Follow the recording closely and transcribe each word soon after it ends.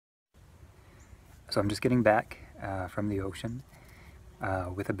So I'm just getting back from the ocean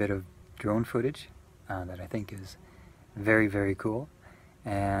with a bit of drone footage that I think is very, very cool.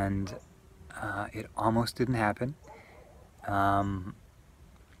 And it almost didn't happen. I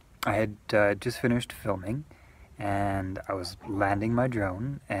had just finished filming, and I was landing my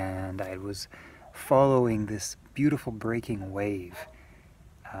drone, and I was following this beautiful breaking wave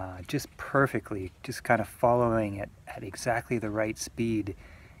just perfectly, just kind of following it at exactly the right speed,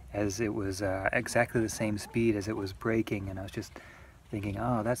 as it was exactly the same speed as it was breaking. And I was just thinking,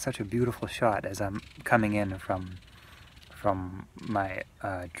 oh, that's such a beautiful shot as I'm coming in from my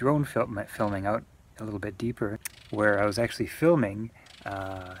drone filming out a little bit deeper, where I was actually filming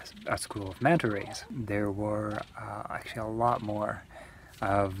a school of manta rays. There were actually a lot more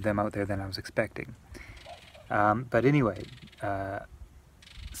of them out there than I was expecting. But anyway,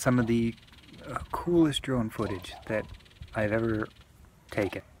 some of the coolest drone footage that I've ever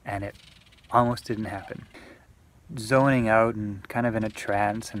taken, and it almost didn't happen. Zoning out and kind of in a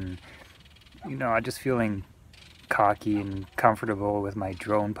trance, and you know, I'm just feeling cocky and comfortable with my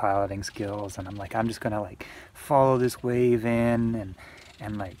drone piloting skills, and I'm like, I'm just gonna like follow this wave in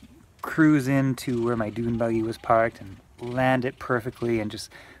and like cruise into where my dune buggy was parked and land it perfectly and just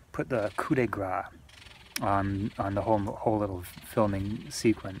put the coup de grace on the whole little filming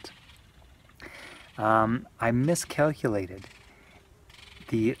sequence. I miscalculated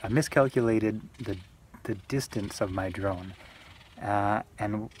the distance of my drone,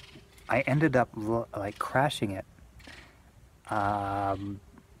 and I ended up like crashing it a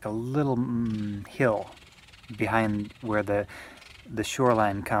little hill behind where the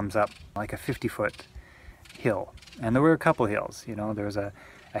shoreline comes up, like a 50-foot hill. And there were a couple hills, you know. There was a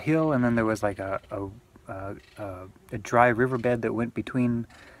hill, and then there was like a dry riverbed that went between,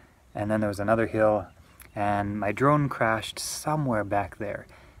 and then there was another hill, and my drone crashed somewhere back there,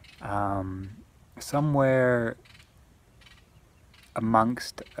 somewhere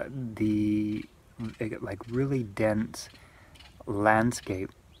amongst the like really dense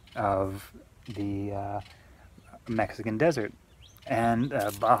landscape of the Mexican desert and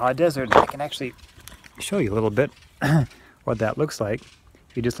Baja Desert. I can actually show you a little bit what that looks like.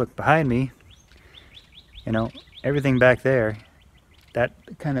 If you just look behind me, you know, everything back there, that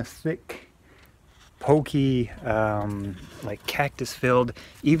kind of thick, pokey, like cactus-filled,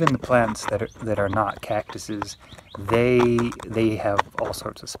 even the plants that are not cactuses, they have all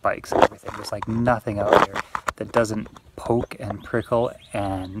sorts of spikes and everything. There's like nothing out there that doesn't poke and prickle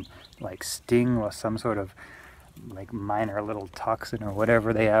and like sting with some sort of like minor little toxin or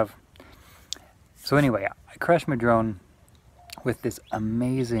whatever they have. So anyway, I crashed my drone with this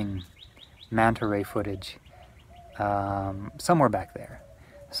amazing manta ray footage somewhere back there.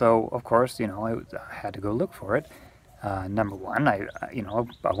 So of course, you know, I had to go look for it. Number one, I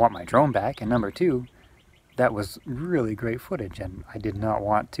want my drone back, and number two, that was really great footage, and I did not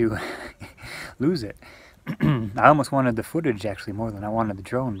want to lose it. I almost wanted the footage actually more than I wanted the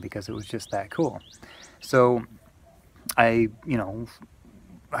drone, because it was just that cool. So I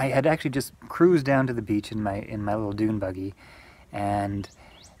had actually just cruised down to the beach in my little dune buggy, and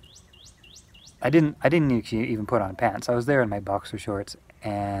I didn't even put on pants. I was there in my boxer shorts,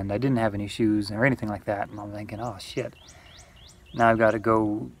 and I didn't have any shoes or anything like that. And I'm thinking, oh shit, now I've got to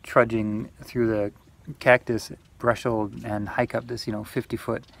go trudging through the cactus brushel and hike up this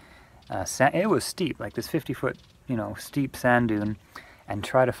 50-foot sand. It was steep, like this 50-foot steep sand dune, and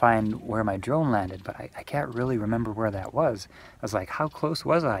try to find where my drone landed. But I can't really remember where that was. I was like, how close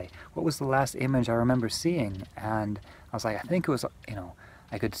was I? What was the last image I remember seeing? And I was like, I think it was,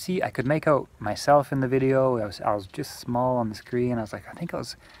 I could make out myself in the video. I was just small on the screen. I was like, I think I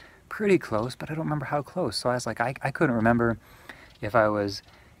was pretty close, but I don't remember how close. So I was like, I couldn't remember if I was,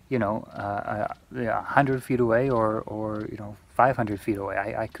 100 feet away or 500 feet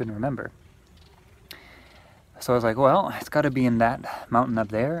away. I couldn't remember. So I was like, well, it's got to be in that mountain up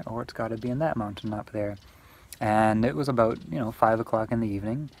there, or it's got to be in that mountain up there. And it was about 5 o'clock in the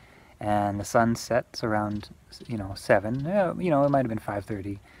evening, and the sun sets around 7. It might have been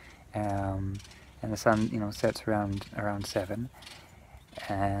 5:30, and the sun sets around 7.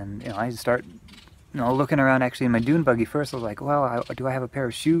 And I start looking around actually in my dune buggy first. I was like, well, do I have a pair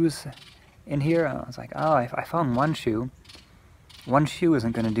of shoes in here? And I was like, oh, I found one shoe. One shoe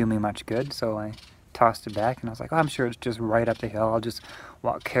isn't going to do me much good, so I tossed it back, and I was like, oh, I'm sure it's just right up the hill. I'll just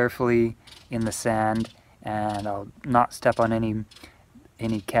walk carefully in the sand, and I'll not step on any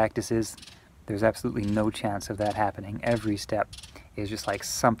cactuses. There's absolutely no chance of that happening. Every step is just like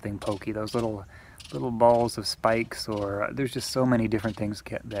something pokey. Those little balls of spikes, or there's just so many different things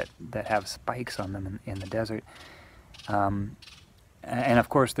that have spikes on them in the desert. And of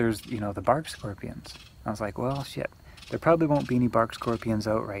course there's, you know, the bark scorpions. I was like, well, shit, there probably won't be any bark scorpions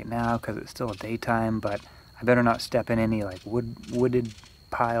out right now because it's still daytime, but I better not step in any like wooded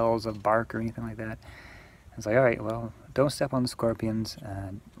piles of bark or anything like that. I was like, all right, well, don't step on the scorpions,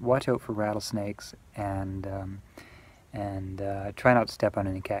 watch out for rattlesnakes, and try not to step on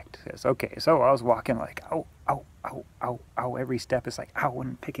any cactus. Okay, so I was walking like, ow, ow, ow, ow, ow, every step is like, ow,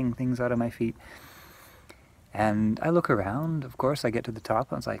 and picking things out of my feet. And I look around, of course, I get to the top,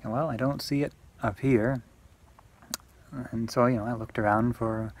 and I was like, well, I don't see it up here. And so, you know, I looked around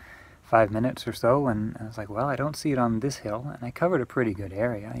for 5 minutes or so, and I was like, well, I don't see it on this hill. And I covered a pretty good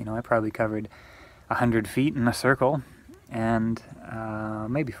area. You know, I probably covered 100 feet in a circle, and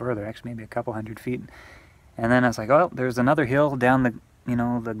maybe further, actually, maybe a couple 100 feet. And then I was like, well, there's another hill down the, you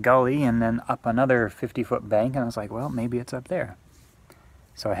know, the gully, and then up another 50-foot bank, and I was like, well, maybe it's up there.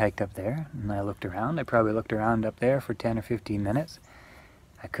 So I hiked up there, and I looked around. I probably looked around up there for 10 or 15 minutes.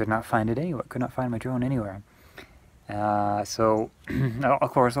 I could not find it anywhere. Could not find my drone anywhere. So,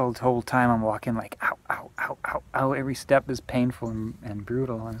 of course, all the whole time I'm walking like, ow, ow, ow, ow, ow. Every step is painful and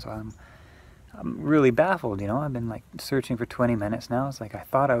brutal, and so I'm really baffled, you know. I've been like searching for 20 minutes now. It's like I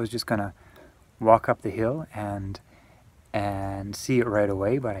thought I was just going to walk up the hill and see it right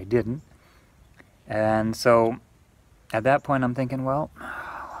away, but I didn't. And so at that point I'm thinking, well,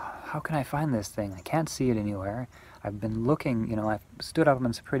 how can I find this thing? I can't see it anywhere. I've been looking, you know, I've stood up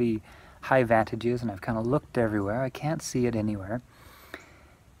on some pretty high vantages and I've kind of looked everywhere. I can't see it anywhere.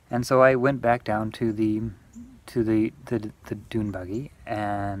 And so I went back down to the dune buggy,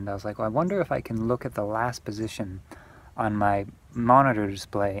 and I was like, well, I wonder if I can look at the last position on my monitor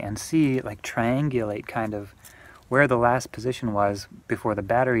display and see, like, triangulate kind of where the last position was before the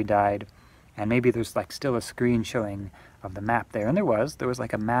battery died, and maybe there's like still a screen showing of the map there. And there was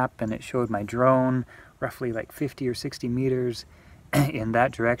like a map, and it showed my drone roughly like 50 or 60 meters in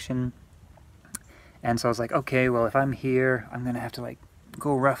that direction. And so I was like, okay, well, if I'm here, I'm gonna have to like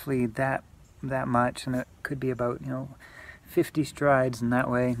go roughly that much, and it could be about, you know, 50 strides in that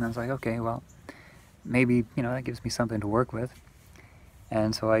way. And I was like, okay, well, maybe, you know, that gives me something to work with.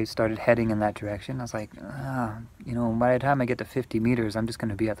 And so I started heading in that direction. I was like, you know, by the time I get to 50 meters, I'm just going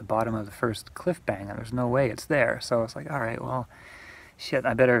to be at the bottom of the first cliff bank, and there's no way it's there. So I was like, all right, well, shit,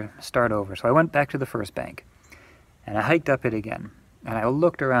 I better start over. So I went back to the first bank, and I hiked up it again. And I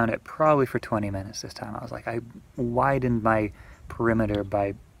looked around it probably for 20 minutes this time. I was like, I widened my perimeter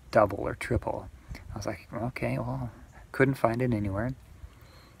by double or triple. I was like, okay, well, couldn't find it anywhere. And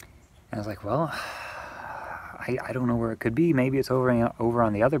I was like, well, I don't know where it could be. Maybe it's over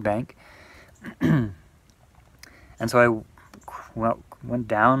on the other bank. And so I went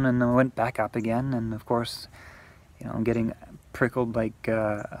down and then went back up again. And of course, you know, I'm getting prickled like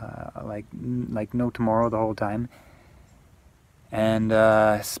no tomorrow the whole time. And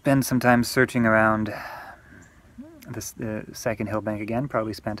spend some time searching around the second hill bank again.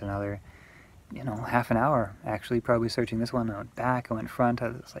 Probably spent another, you know, half an hour actually probably searching this one. I went back, I went front. I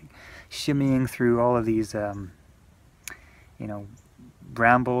was like shimmying through all of these you know,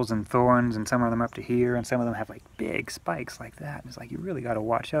 brambles and thorns, and some of them are up to here, and some of them have like big spikes like that. And it's like, you really got to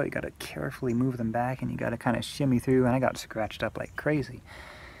watch out. You got to carefully move them back, and you got to kind of shimmy through. And I got scratched up like crazy,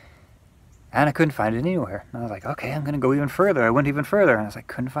 and I couldn't find it anywhere. And I was like, okay, I'm gonna go even further. I went even further, and I was like,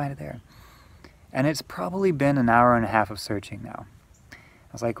 couldn't find it there. And it's probably been an hour and a half of searching now.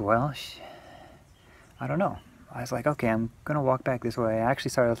 I was like, well, I don't know. I was like, okay, I'm gonna walk back this way. I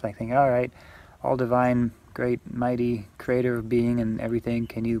actually started like thinking, all right, all divine, great, mighty creator of being and everything,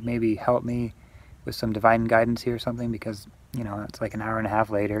 can you maybe help me with some divine guidance here or something? Because, you know, it's like an hour and a half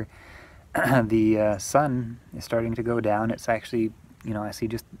later. The sun is starting to go down. It's actually, you know, I see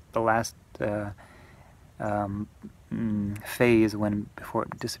just the last phase before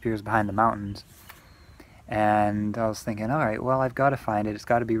it disappears behind the mountains. And I was thinking, all right, well, I've got to find it. It's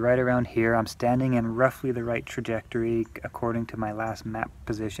got to be right around here. I'm standing in roughly the right trajectory according to my last map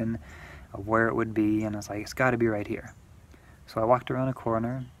position of where it would be. And I was like, it's got to be right here. So I walked around a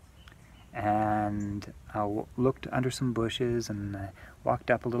corner, and I looked under some bushes, and I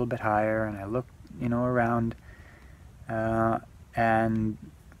walked up a little bit higher, and I looked, you know, around, and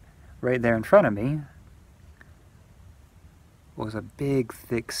right there in front of me was a big,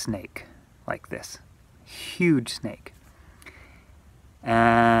 thick snake like this. Huge snake.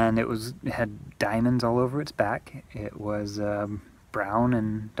 And it had diamonds all over its back. It was brown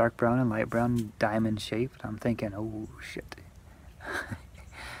and dark brown and light brown, diamond shaped. I'm thinking, oh shit.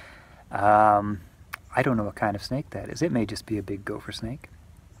 I don't know what kind of snake that is. It may just be a big gopher snake.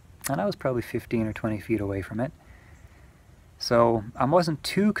 And I was probably 15 or 20 feet away from it. So I wasn't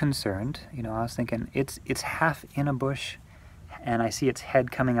too concerned. You know, I was thinking it's half in a bush, and I see its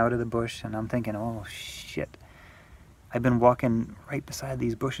head coming out of the bush, and I'm thinking, oh shit. I've been walking right beside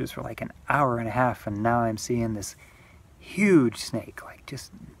these bushes for like an hour and a half, and now I'm seeing this huge snake, like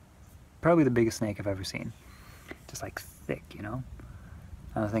just probably the biggest snake I've ever seen. Just like thick, you know.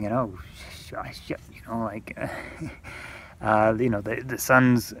 I was thinking, oh shit, you know, like, you know, the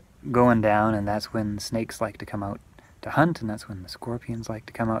sun's going down, and that's when snakes like to come out to hunt, and that's when the scorpions like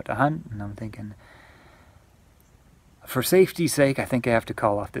to come out to hunt. And I'm thinking, for safety's sake, I think I have to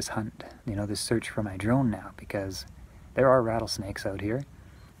call off this hunt, you know, this search for my drone now, because there are rattlesnakes out here,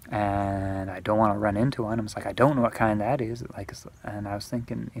 and I don't want to run into one. I was like, I don't know what kind that is. Like, and I was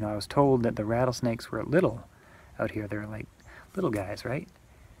thinking, you know, I was told that the rattlesnakes were little out here. They're like little guys, right?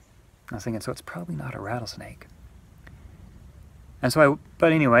 I was thinking, so it's probably not a rattlesnake. And so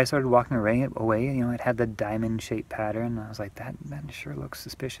but anyway, I started walking away, you know, it had the diamond-shaped pattern. I was like, that sure looks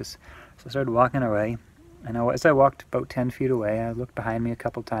suspicious. So I started walking away, and as I walked about 10 feet away, I looked behind me a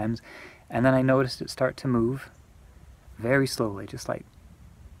couple times, and then I noticed it start to move very slowly, just like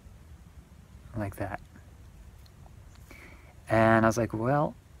that. And I was like,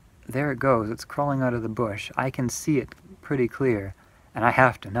 well, there it goes. It's crawling out of the bush. I can see it pretty clear, and I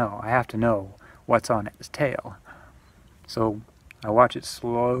have to know what's on its tail. So I watch it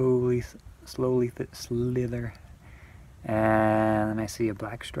slowly slither, and I see a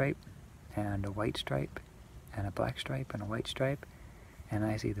black stripe and a white stripe and a black stripe and a white stripe, and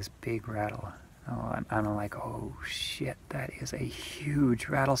I see this big rattle. Oh, and I'm like, oh shit, that is a huge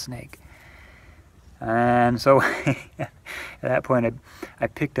rattlesnake. And so at that point I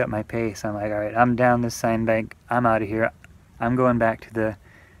picked up my pace. I'm like, all right, I'm down this sandbank, I'm out of here, I'm going back to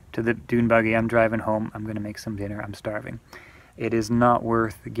the dune buggy, I'm driving home, I'm gonna make some dinner, I'm starving. It is not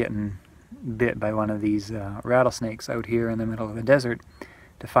worth getting bit by one of these rattlesnakes out here in the middle of the desert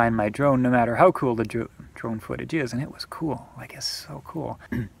to find my drone, no matter how cool the drone footage is. And it was cool, like, it's so cool.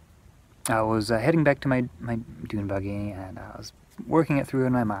 I was heading back to my dune buggy, and I was working it through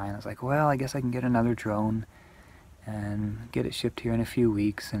in my mind. I was like, well, I guess I can get another drone and get it shipped here in a few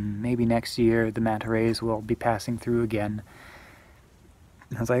weeks, and maybe next year the manta rays will be passing through again.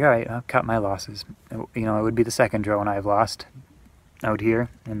 I was like, all right, I'll cut my losses. You know, it would be the second drone I've lost out here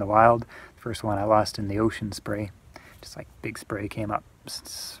in the wild. The first one I lost in the ocean spray. Just like big spray came up,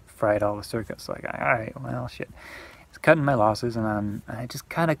 fried all the circuits. Like, all right, well, shit. It's cutting my losses, and I just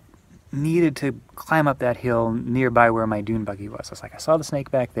kind of needed to climb up that hill nearby where my dune buggy was. I was like, I saw the snake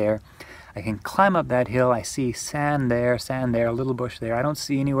back there. I can climb up that hill. I see sand there, a little bush there. I don't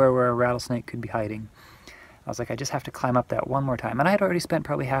see anywhere where a rattlesnake could be hiding. I was like, I just have to climb up that one more time. And I had already spent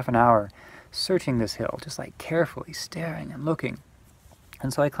probably half an hour searching this hill, just like carefully staring and looking.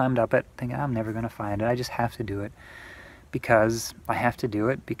 And so I climbed up it, thinking, I'm never going to find it. I just have to do it because I have to do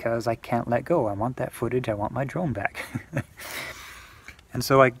it because I can't let go. I want that footage. I want my drone back. And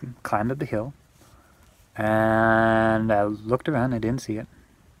so I climbed up the hill, and I looked around. I didn't see it.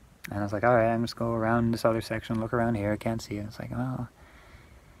 And I was like, all right, I'm just going to go around this other section, look around here. I can't see it. It's like, well,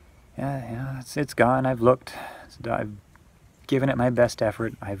 yeah, it's gone. I've looked. I've given it my best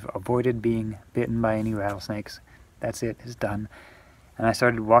effort. I've avoided being bitten by any rattlesnakes. That's it. It's done. And I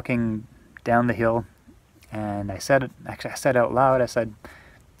started walking down the hill, and I said out loud, I said,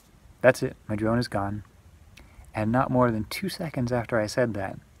 that's it. My drone is gone. And not more than 2 seconds after I said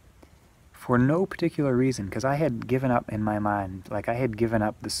that, for no particular reason, because I had given up in my mind, like I had given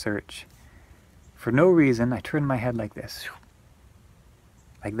up the search. For no reason, I turned my head like this.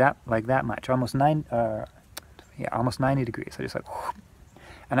 Like that much, almost 90 degrees. I just like,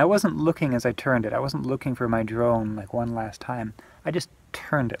 and I wasn't looking as I turned it. I wasn't looking for my drone like one last time. I just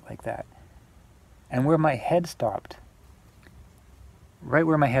turned it like that. And where my head stopped, right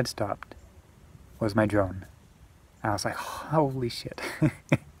where my head stopped, was my drone. I was like, holy shit.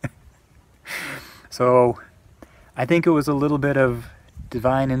 So I think it was a little bit of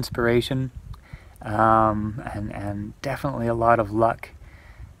divine inspiration, and definitely a lot of luck.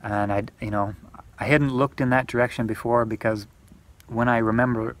 And I hadn't looked in that direction before, because when I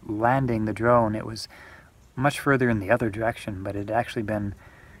remember landing the drone, it was much further in the other direction, but it had actually been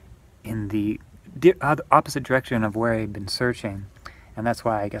in the opposite direction of where I'd been searching. And that's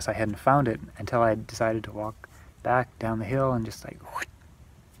why I guess I hadn't found it until I decided to walk back down the hill, and just like, whoosh,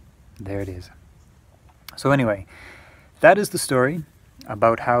 there it is. So anyway, that is the story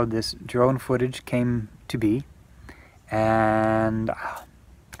about how this drone footage came to be, and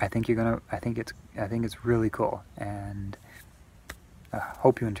I think it's really cool, and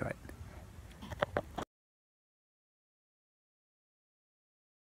hope you enjoy it.